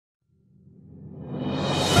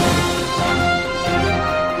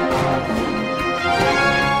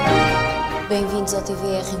Bem-vindos ao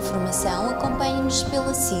TVR Informação, acompanhe-nos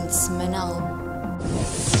pela síntese semanal.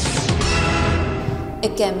 A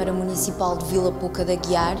Câmara Municipal de Pouca de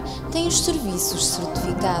Aguiar tem os serviços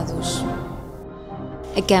certificados.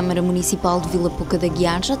 A Câmara Municipal de Pouca de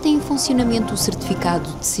Aguiar já tem em funcionamento o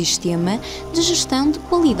certificado de sistema de gestão de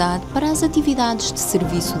qualidade para as atividades de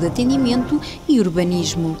serviço de atendimento e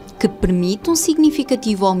urbanismo, que permite um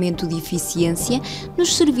significativo aumento de eficiência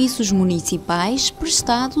nos serviços municipais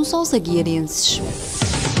prestados aos aguiarenses.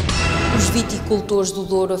 Os viticultores do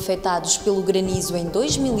Douro afetados pelo granizo em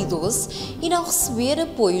 2012 irão receber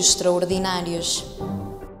apoios extraordinários.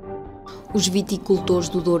 Os viticultores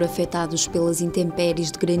do Douro afetados pelas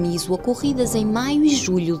intempéries de granizo ocorridas em maio e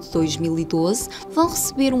julho de 2012 vão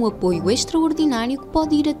receber um apoio extraordinário que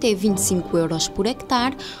pode ir até 25 € por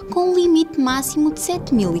hectare, com um limite máximo de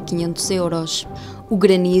 7.500 €. O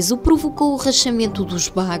granizo provocou o rachamento dos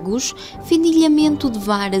bagos, fendilhamento de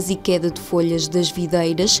varas e queda de folhas das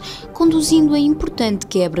videiras, conduzindo a importante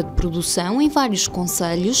quebra de produção em vários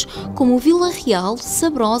concelhos, como Vila Real,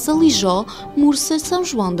 Sabrosa, Lijó, Mursa, São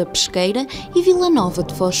João da Pesqueira e Vila Nova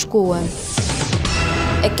de Foscoa.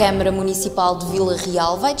 A Câmara Municipal de Vila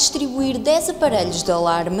Real vai distribuir 10 aparelhos de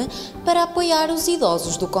alarme para apoiar os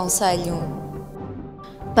idosos do concelho.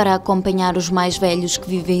 Para acompanhar os mais velhos que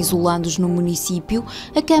vivem isolados no município,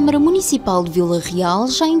 a Câmara Municipal de Vila Real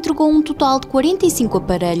já entregou um total de 45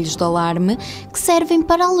 aparelhos de alarme que servem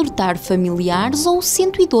para alertar familiares ou o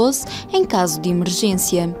 112 em caso de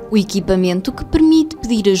emergência. O equipamento, que permite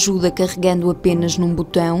pedir ajuda carregando apenas num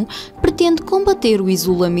botão, pretende combater o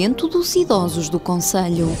isolamento dos idosos do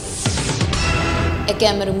concelho. A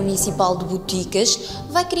Câmara Municipal de Boticas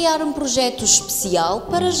vai criar um projeto especial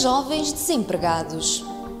para jovens desempregados.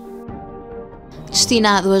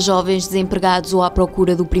 Destinado a jovens desempregados ou à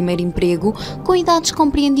procura do primeiro emprego, com idades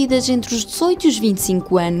compreendidas entre os 18 e os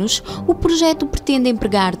 25 anos, o projeto pretende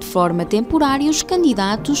empregar de forma temporária os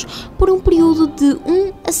candidatos por um período de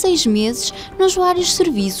 1 a 6 meses nos vários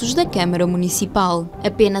serviços da Câmara Municipal.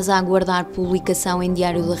 Apenas a aguardar publicação em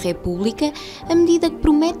Diário da República, a medida que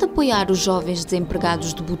promete apoiar os jovens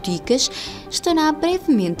desempregados de Boticas estará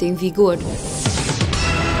brevemente em vigor.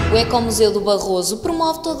 O Ecomuseu de Barroso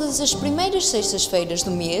promove todas as primeiras sextas-feiras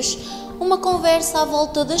do mês uma conversa à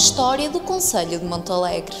volta da história do concelho de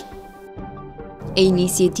Montalegre. A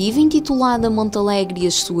iniciativa, intitulada Montalegre e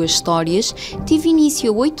as suas histórias, teve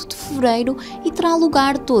início a 8 de fevereiro e terá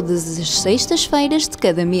lugar todas as sextas-feiras de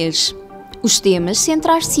cada mês. Os temas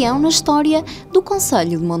centrar-se-ão na história do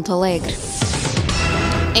concelho de Montalegre.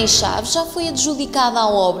 Em Chaves já foi adjudicada a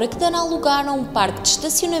obra que dará lugar a um parque de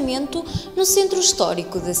estacionamento no centro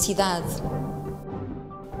histórico da cidade.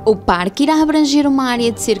 O parque irá abranger uma área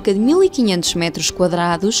de cerca de 1.500 metros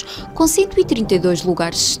quadrados, com 132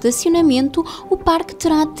 lugares de estacionamento. O parque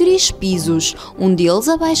terá 3 pisos, um deles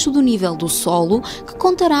abaixo do nível do solo, que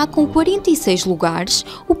contará com 46 lugares,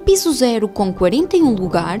 o piso 0 com 41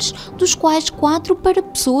 lugares, dos quais 4 para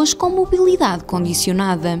pessoas com mobilidade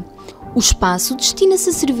condicionada. O espaço destina-se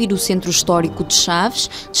a servir o Centro Histórico de Chaves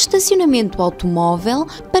de estacionamento automóvel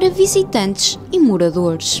para visitantes e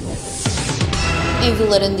moradores. Em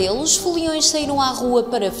Vilarandelo, os foliões saíram à rua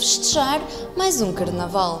para festejar mais um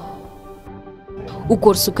carnaval. O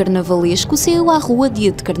corso carnavalesco saiu à rua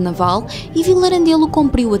dia de carnaval e Vilarandelo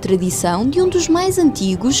cumpriu a tradição de um dos mais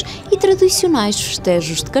antigos e tradicionais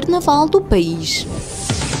festejos de carnaval do país.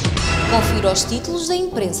 Confira os títulos da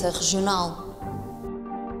imprensa regional.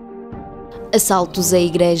 Assaltos a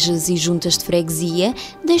igrejas e juntas de freguesia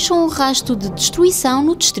deixam um rastro de destruição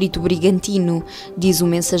no distrito brigantino. Diz o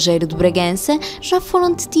mensageiro de Bragança, já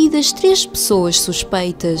foram detidas 3 pessoas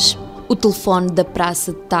suspeitas. O telefone da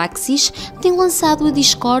praça de táxis tem lançado a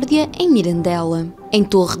discórdia em Mirandela. Em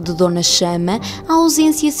Torre de Dona Chama, a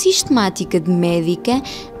ausência sistemática de médica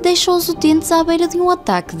deixa os utentes à beira de um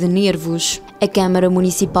ataque de nervos. A Câmara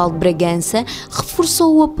Municipal de Bragança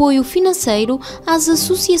reforçou o apoio financeiro às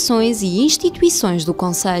associações e instituições do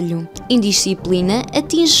concelho. Indisciplina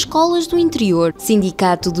atinge escolas do interior.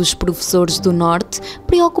 Sindicato dos Professores do Norte,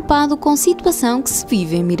 preocupado com a situação que se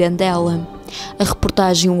vive em Mirandela. A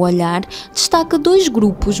reportagem O Olhar destaca 2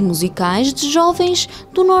 grupos musicais de jovens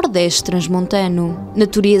do Nordeste transmontano.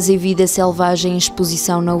 Natureza e Vida Selvagem em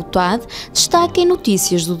exposição na UTAD destaca em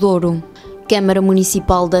Notícias do Douro. Câmara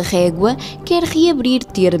Municipal da Régua quer reabrir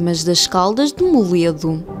termas das Caldas de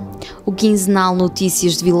Moledo. O quinzenal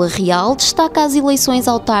Notícias de Vila Real destaca as eleições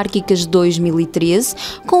autárquicas de 2013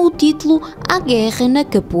 com o título A Guerra na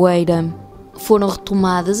Capoeira. Foram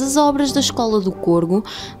retomadas as obras da Escola do Corgo,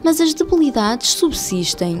 mas as debilidades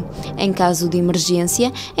subsistem. Em caso de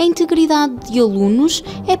emergência, a integridade de alunos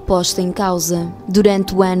é posta em causa.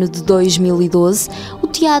 Durante o ano de 2012, o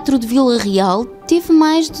Teatro de Vila Real teve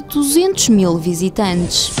mais de 200 mil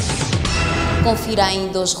visitantes. Confira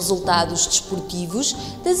ainda os resultados desportivos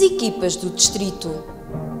das equipas do distrito.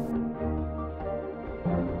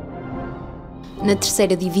 Na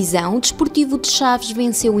terceira divisão, o Desportivo de Chaves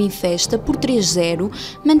venceu o Infesta por 3-0,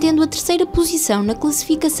 mantendo a terceira posição na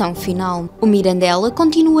classificação final. O Mirandela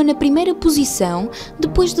continua na primeira posição,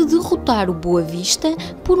 depois de derrotar o Boa Vista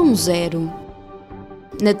por 1-0.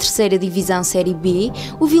 Na terceira divisão Série B,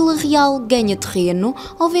 o Vila Real ganha terreno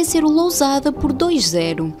ao vencer o Lousada por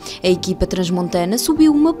 2-0. A equipa transmontana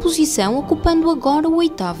subiu uma posição, ocupando agora o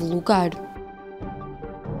 8º lugar.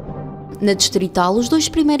 Na Distrital, os 2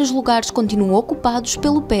 primeiros lugares continuam ocupados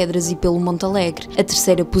pelo Pedras e pelo Montalegre. A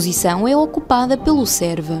terceira posição é ocupada pelo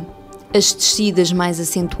Serva. As descidas mais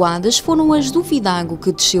acentuadas foram as do Vidago,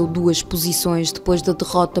 que desceu 2 posições depois da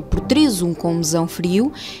derrota por 3-1 com o Mesão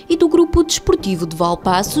Frio, e do Grupo Desportivo de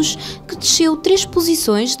Valpaços, que desceu 3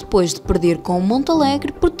 posições depois de perder com o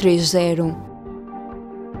Montalegre por 3-0.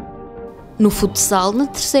 No futsal, na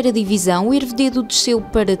terceira divisão, o Ervededo desceu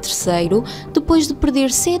para terceiro, depois de perder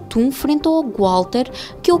 7-1 frente ao Gualter,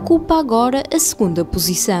 que ocupa agora a segunda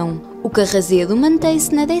posição. O Carrazedo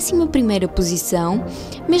mantém-se na 11ª posição,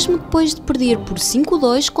 mesmo depois de perder por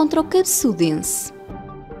 5-2 contra o Cabeçudense.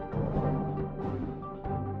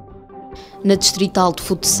 Na Distrital de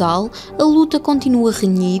Futsal, a luta continua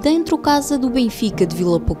renhida entre o Casa do Benfica de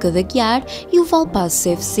Vila Pouca de Aguiar e o Valpaços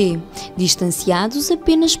FC, distanciados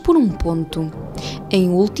apenas por 1 ponto. Em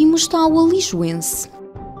último está o Alijoense.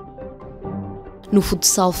 No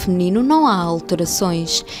futsal feminino não há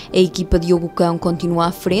alterações. A equipa de Obucão continua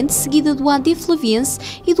à frente, seguida do AD Flaviense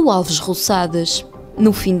e do Alves Roçadas.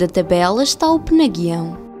 No fim da tabela está o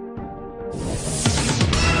Penaguião.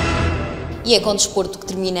 E é com o desporto que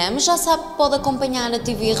terminamos. Já sabe que pode acompanhar a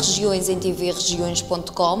TVR Regiões em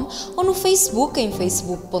tvregiões.com ou no Facebook em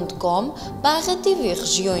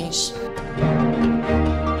facebook.com/tvregiões.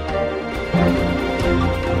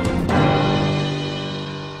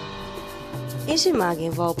 Engemag em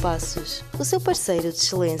Valpaços, o seu parceiro de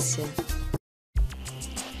excelência.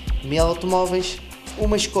 Miel Automóveis,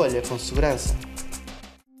 uma escolha com segurança.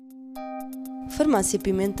 Farmácia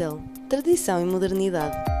Pimentel, tradição e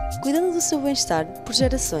modernidade, cuidando do seu bem-estar por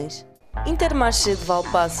gerações. Intermarché de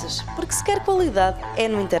Valpaços, porque se quer qualidade é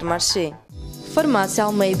no Intermarché. Farmácia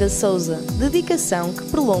Almeida Souza, dedicação que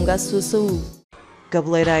prolonga a sua saúde.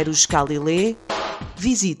 Cabeleireiros Calilé,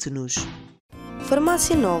 visite-nos.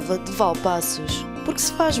 Farmácia Nova de Valpaços, porque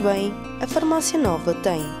se faz bem, a Farmácia Nova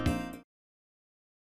tem.